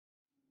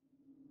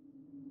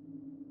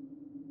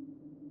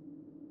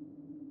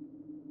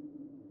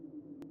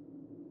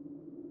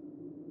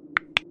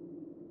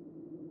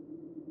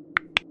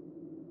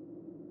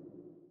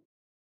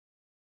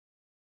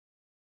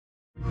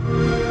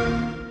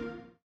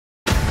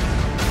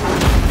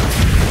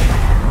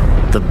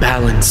The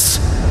balance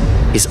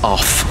is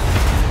off.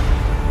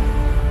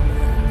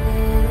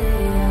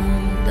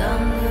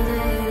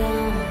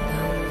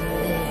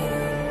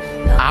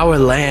 Our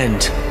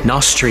land,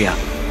 Nostria,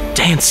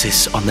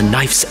 dances on the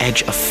knife's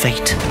edge of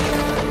fate.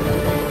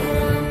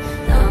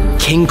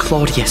 King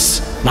Claudius,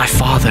 my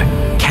father,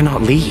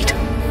 cannot lead,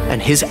 and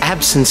his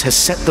absence has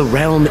set the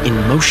realm in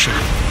motion.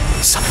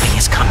 Something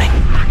is coming.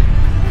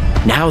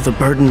 Now the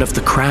burden of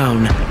the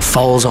crown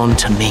falls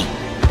onto me.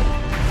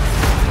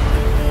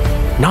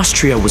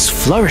 Nostria was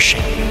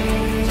flourishing,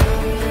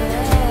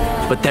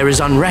 but there is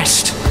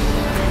unrest.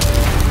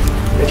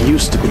 It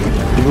used to be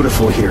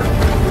beautiful here.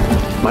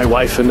 My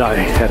wife and I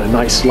had a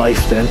nice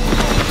life then.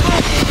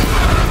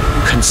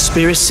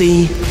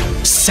 Conspiracy,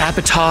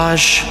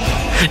 sabotage,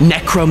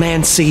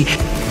 necromancy,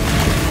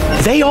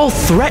 they all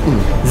threaten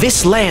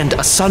this land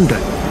asunder.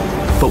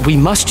 But we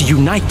must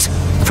unite,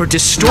 for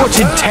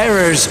distorted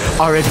terrors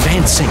are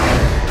advancing.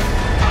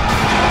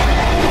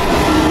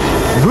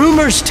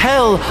 Rumors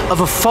tell of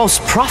a false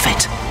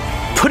prophet,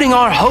 putting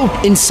our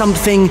hope in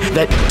something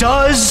that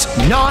does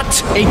not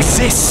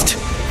exist.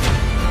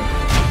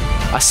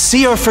 A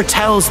seer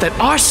foretells that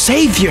our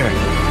savior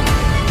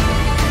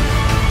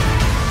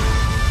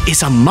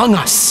is among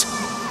us.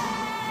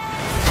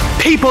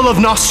 People of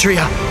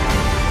Nostria,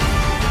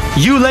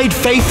 you laid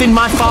faith in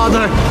my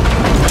father,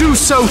 do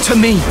so to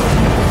me.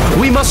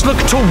 We must look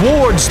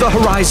towards the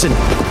horizon,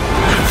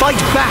 fight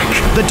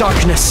back the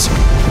darkness,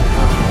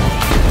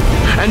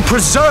 and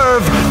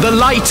preserve the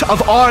light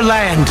of our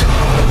land.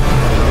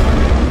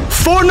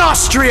 For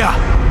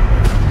Nostria!